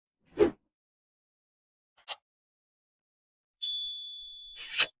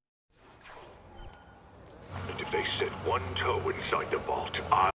And if they set one toe inside the vault,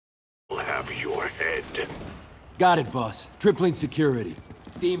 I'll have your head. Got it, boss. Tripling security.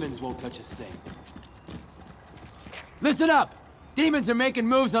 Demons won't touch a thing. Listen up! Demons are making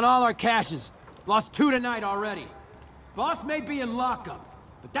moves on all our caches. Lost 2 tonight already. Boss may be in lockup,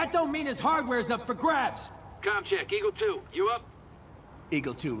 but that don't mean his hardware's up for grabs. Com check, Eagle 2, you up?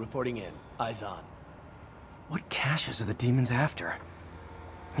 Eagle 2 reporting in. Eyes on. What caches are the demons after?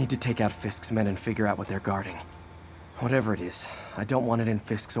 Need to take out Fisk's men and figure out what they're guarding. Whatever it is, I don't want it in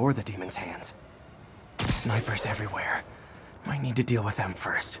Fisk's or the demons' hands. Snipers everywhere. Might need to deal with them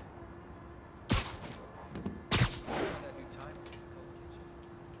first.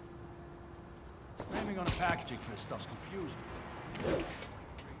 Blaming on the packaging for this stuff's confusing.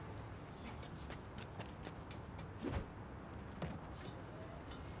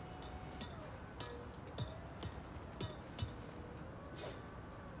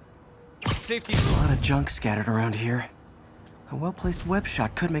 Safety. A lot of junk scattered around here. A well-placed web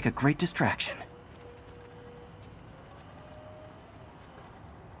shot could make a great distraction.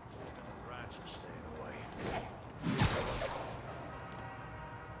 Rats are staying away.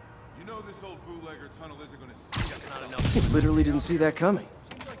 You know this old bootlegger tunnel isn't gonna see us. Not enough. He literally didn't see that coming.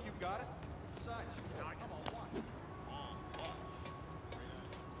 Seems like you got it. Besides, come on, watch.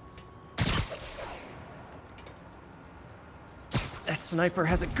 That sniper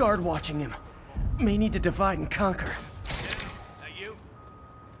has a guard watching him. May need to divide and conquer. That you?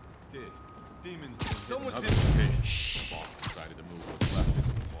 Did. Demons. Someone's in. in. Shh. The boss decided to move what's left into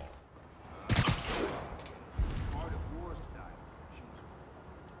the wall. Art of war style.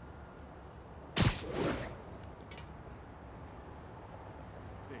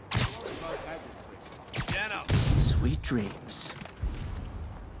 Dano. Sweet dreams.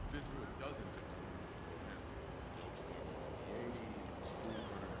 Been through a dozen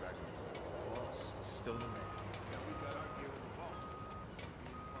Still in there.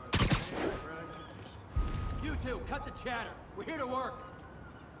 You two, cut the chatter. We're here to work.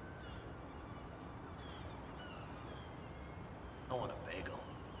 I want a bagel.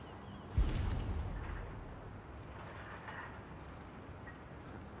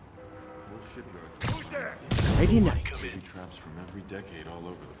 Who's there? Nighty night. City traps from every decade all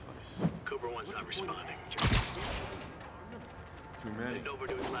over the place. Cobra 1's not responding. Too many. Heading over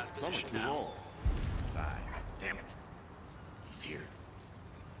to his last Some are position too now. old. Besides, damn it. He's here.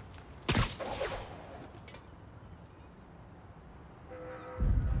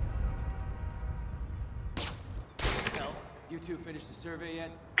 You two finished the survey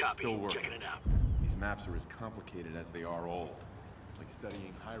yet? Copy. Still working. Checking it out. These maps are as complicated as they are old. Like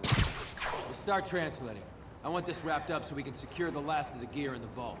studying hieroglyphs. We'll start translating. I want this wrapped up so we can secure the last of the gear in the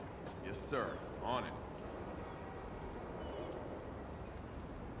vault. Yes, sir. On it.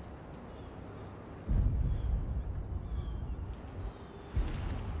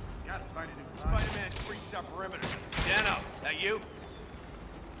 Gotta find a new Spider-Man breached our perimeter. Dano, that you?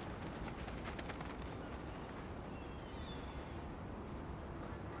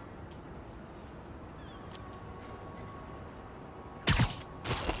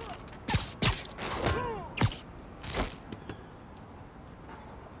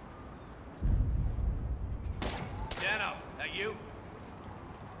 Dano, that you?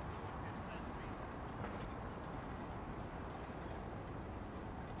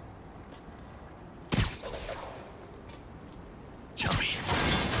 Jumpy.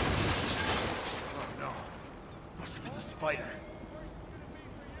 Oh no. Must have been the spider.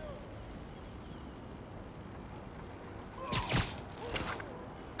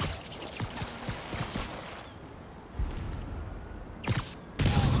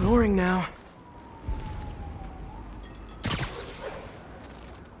 Snoring now.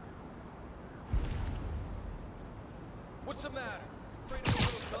 What's the matter? Afraid of a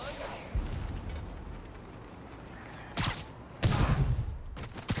little gun?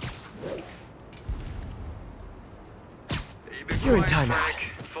 You're in timeout.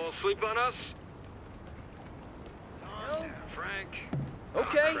 Fall asleep on us? Frank.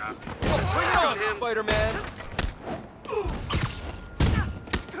 Okay. Oh, Bring it on, Spider-Man.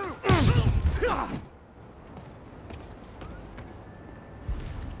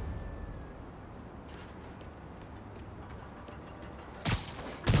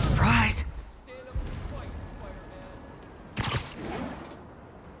 Surprise! Stand up and fight, Spider-Man.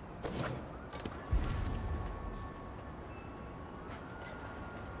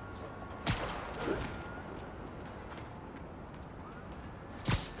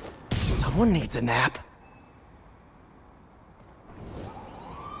 Someone needs a nap.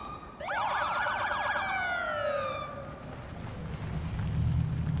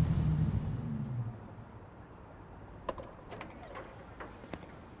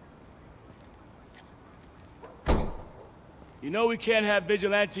 know we can't have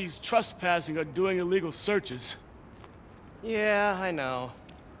vigilantes trespassing or doing illegal searches. Yeah, I know.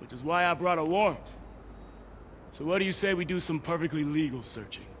 Which is why I brought a warrant. So what do you say we do some perfectly legal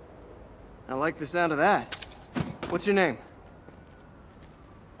searching? I like the sound of that. What's your name?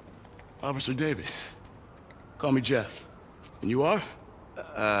 Officer Davis. Call me Jeff. And you are?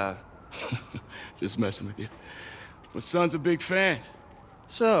 Just messing with you. My son's a big fan.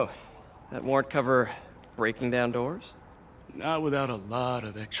 So, that warrant cover breaking down doors? Not without a lot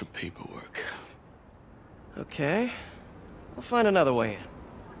of extra paperwork. Okay. I'll find another way in.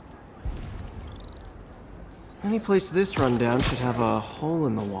 Any place this rundown should have a hole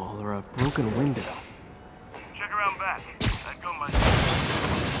in the wall or a broken window. Check around back. I'd go my...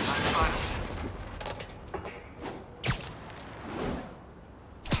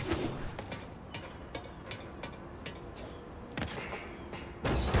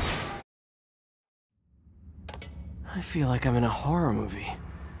 I feel like I'm in a horror movie.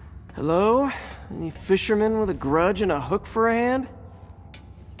 Hello? Any fisherman with a grudge and a hook for a hand?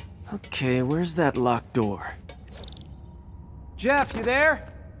 Okay, where's that locked door? Jeff, you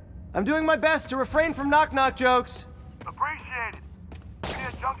there? I'm doing my best to refrain from knock-knock jokes. Appreciate it. See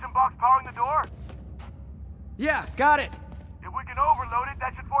a junction box powering the door? Yeah, got it. If we can overload it,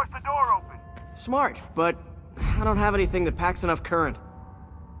 that should force the door open. Smart, but I don't have anything that packs enough current.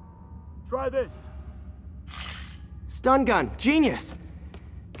 Try this. Stun gun, genius!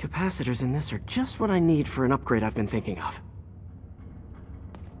 Capacitors in this are just what I need for an upgrade I've been thinking of.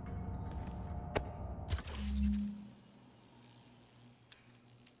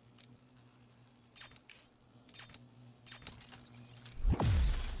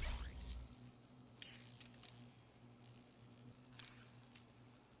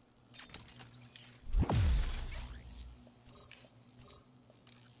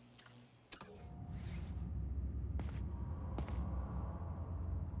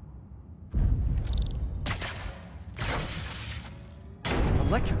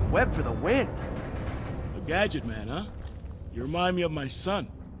 Electric web for the win. A gadget man, huh? You remind me of my son.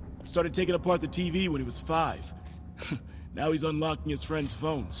 Started taking apart the TV when he was 5. Now he's unlocking his friends'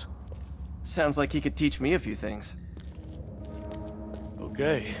 phones. Sounds like he could teach me a few things.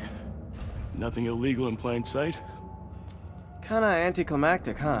 Okay. Nothing illegal in plain sight? Kinda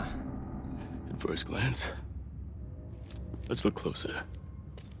anticlimactic, huh? At first glance. Let's look closer.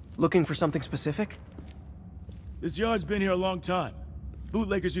 Looking for something specific? This yard's been here a long time.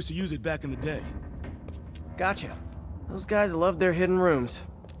 Bootleggers used to use it back in the day. Gotcha. Those guys love their hidden rooms.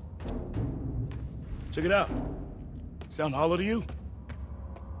 Check it out. Sound hollow to you?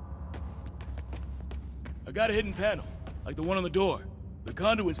 I got a hidden panel, like the one on the door. The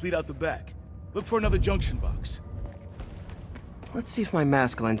conduits lead out the back. Look for another junction box. Let's see if my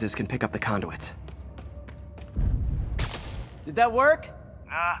mask lenses can pick up the conduits. Did that work?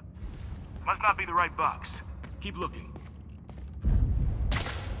 Nah. Must not be the right box. Keep looking.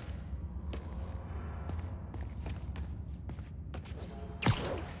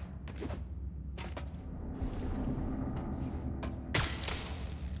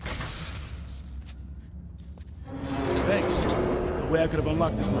 Thanks. No way I could have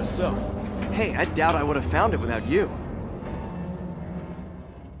unlocked this myself. Hey, I doubt I would have found it without you.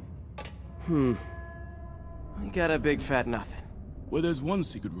 We got a big fat nothing. Well, there's one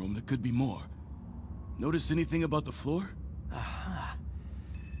secret room that could be more. Notice anything about the floor? Aha.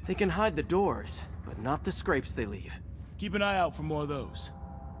 They can hide the doors, but not the scrapes they leave. Keep an eye out for more of those.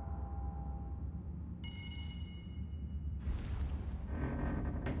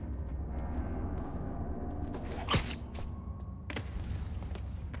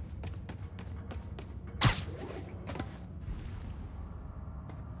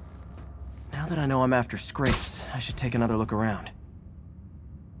 Now that I know I'm after scrapes, I should take another look around.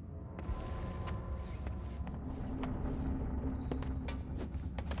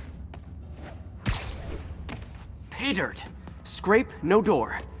 Pay dirt! Scrape, no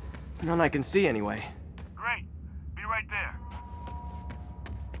door. None I can see anyway. Great. Be right there.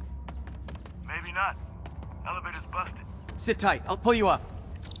 Maybe not. Elevator's busted. Sit tight, I'll pull you up.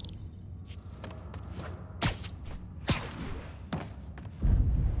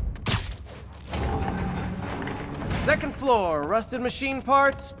 Second floor, rusted machine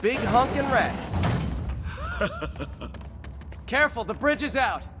parts, big honkin' rats. Careful, the bridge is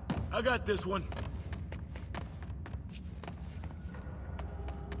out. I got this one.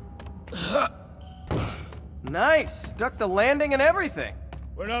 Nice, stuck the landing and everything.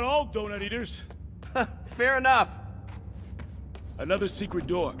 We're not all donut eaters. Fair enough. Another secret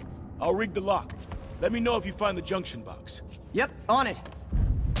door. I'll rig the lock. Let me know if you find the junction box. Yep, on it.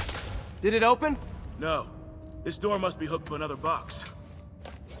 Did it open? No. This door must be hooked to another box.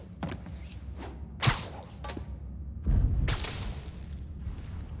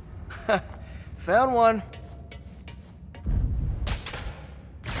 Found one.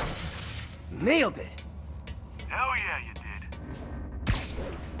 Nailed it. Hell yeah, you did.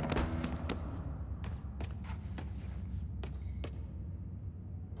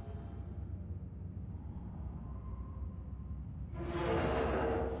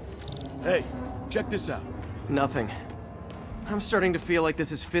 Hey, check this out. Nothing. I'm starting to feel like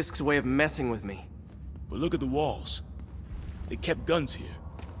this is Fisk's way of messing with me. But look at the walls. They kept guns here.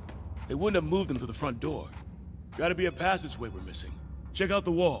 They wouldn't have moved them to the front door. Gotta be a passageway we're missing. Check out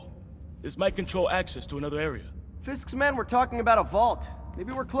the wall. This might control access to another area. Fisk's men were talking about a vault.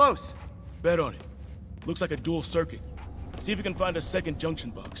 Maybe we're close. Bet on it. Looks like a dual circuit. See if you can find a second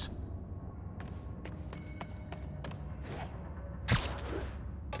junction box.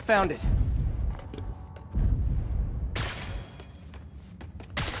 Found it.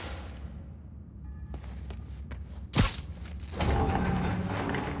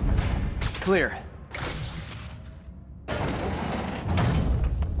 Clear.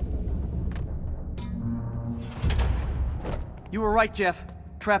 You were right, Jeff.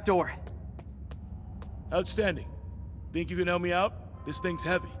 Trapdoor. Outstanding. Think you can help me out? This thing's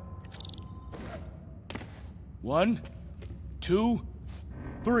heavy. 1, 2,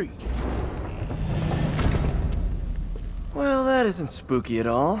 3. Well, that isn't spooky at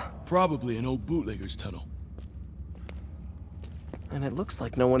all. Probably an old bootlegger's tunnel. And it looks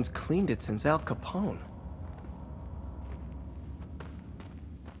like no one's cleaned it since Al Capone.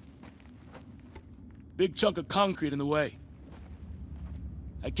 Big chunk of concrete in the way.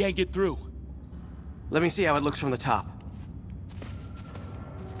 I can't get through. Let me see how it looks from the top.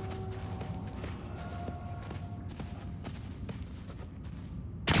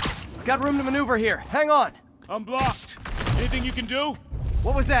 Got room to maneuver here. Hang on. I'm blocked. Anything you can do?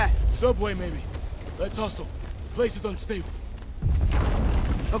 What was that? Subway, maybe. Let's hustle. Place is unstable.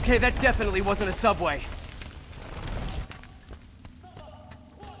 Okay, that definitely wasn't a subway.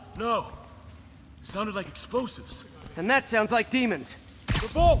 No. Sounded like explosives. And that sounds like demons. The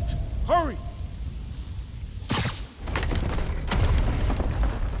vault! Hurry!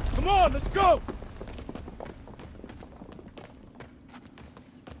 Come on, let's go!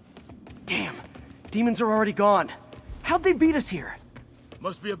 Damn. Demons are already gone. How'd they beat us here?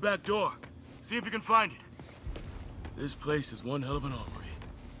 Must be a back door. See if you can find it. This place is one hell of an armory.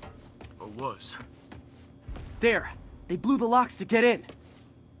 Or was. There. They blew the locks to get in.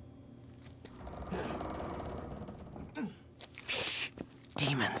 Shh.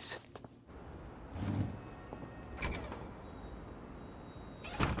 Demons.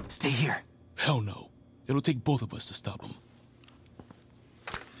 Stay here. Hell no. It'll take both of us to stop them.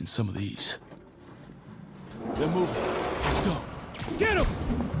 And some of these. They're moving. Let's go. Get him!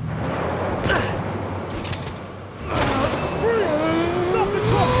 Stop the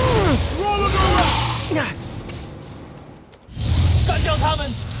truck! We're all under arrest!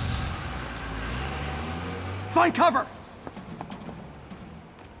 Find cover!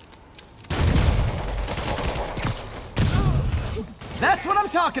 That's what I'm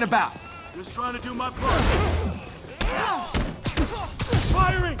talking about! Just trying to do my part.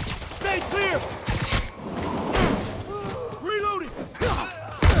 Firing! Stay clear! Reloading!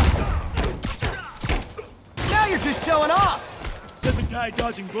 Now you're just showing off! Says a guy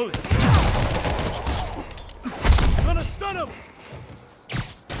dodging bullets. Gonna stun him!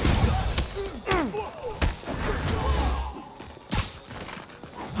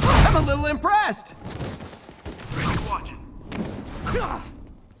 I'm a little impressed! Keep watching.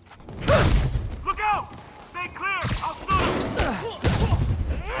 Look out! Stay clear! I'll stun him!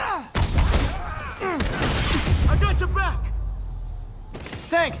 I got your back!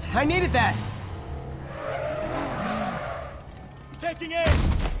 Thanks, I needed that! Taking aim!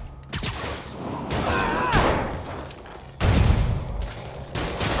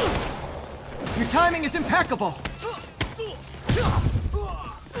 Your timing is impeccable!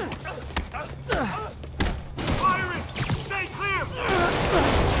 Firing! Stay clear!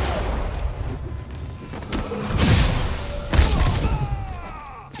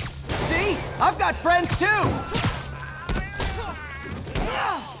 See? I've got friends too!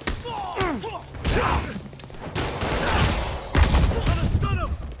 Gonna stun him!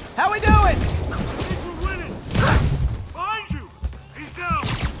 How we doing? Think we're winning! Behind you! He's down!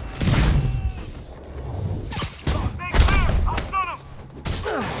 Stay clear! I'll stun him!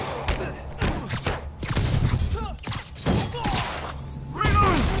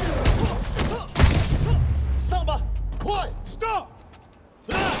 Reload! Stop!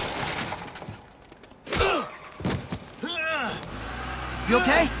 You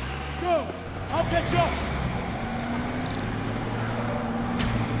okay? Go! I'll catch up!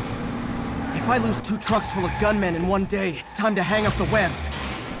 If I lose 2 trucks full of gunmen in one day, it's time to hang up the webs.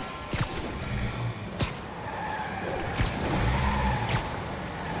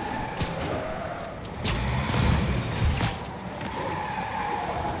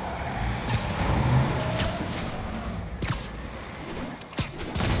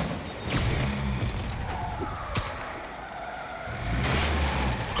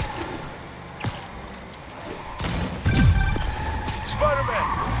 Spiderman!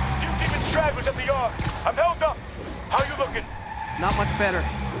 Few demon stragglers at the yard. I'm held up. How you looking? Not much better.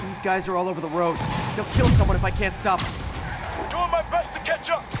 These guys are all over the road. They'll kill someone if I can't stop them. Doing my best to catch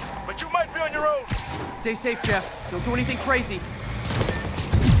up, but you might be on your own. Stay safe, Jeff. Don't do anything crazy.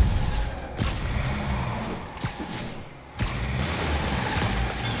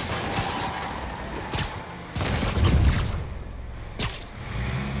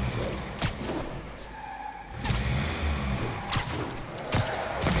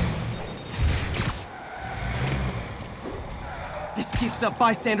 This keeps up,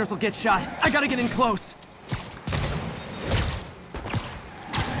 bystanders will get shot. I gotta get in close.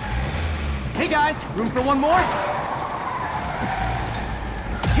 Hey guys, room for one more?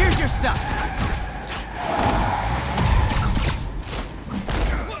 Here's your stuff.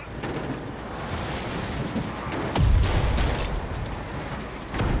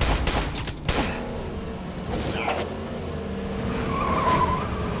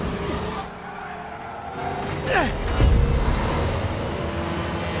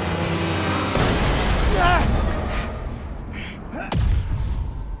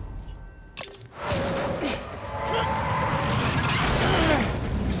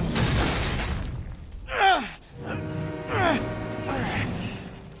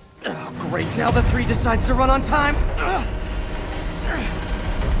 Great, now the 3 decides to run on time.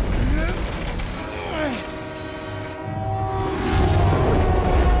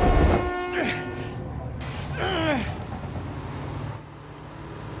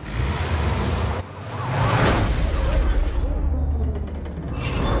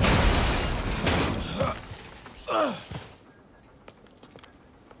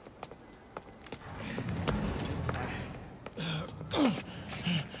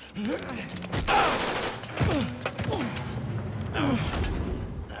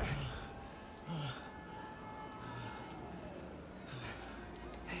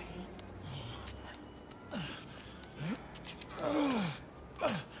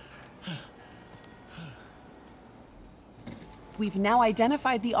 We've now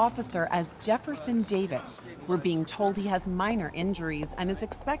identified the officer as Jefferson Davis. We're being told he has minor injuries and is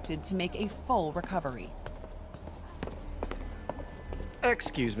expected to make a full recovery.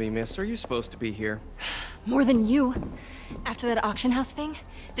 Excuse me, miss. Are you supposed to be here? More than you. After that auction house thing,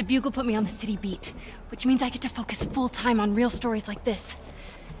 the Bugle put me on the city beat, which means I get to focus full-time on real stories like this.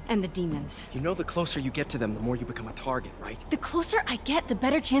 And the demons. You know the closer you get to them, the more you become a target, right? The closer I get, the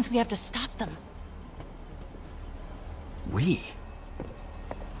better chance we have to stop them. We?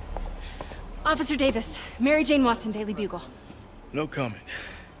 Officer Davis, Mary Jane Watson, Daily Bugle. No comment.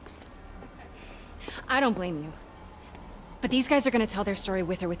 I don't blame you. But these guys are gonna tell their story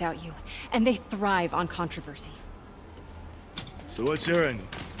with or without you, and they thrive on controversy. So what's your end?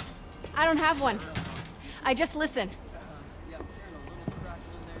 I don't have one. I just listen.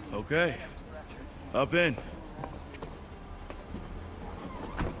 Okay. Hop in.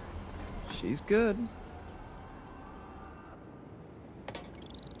 She's good.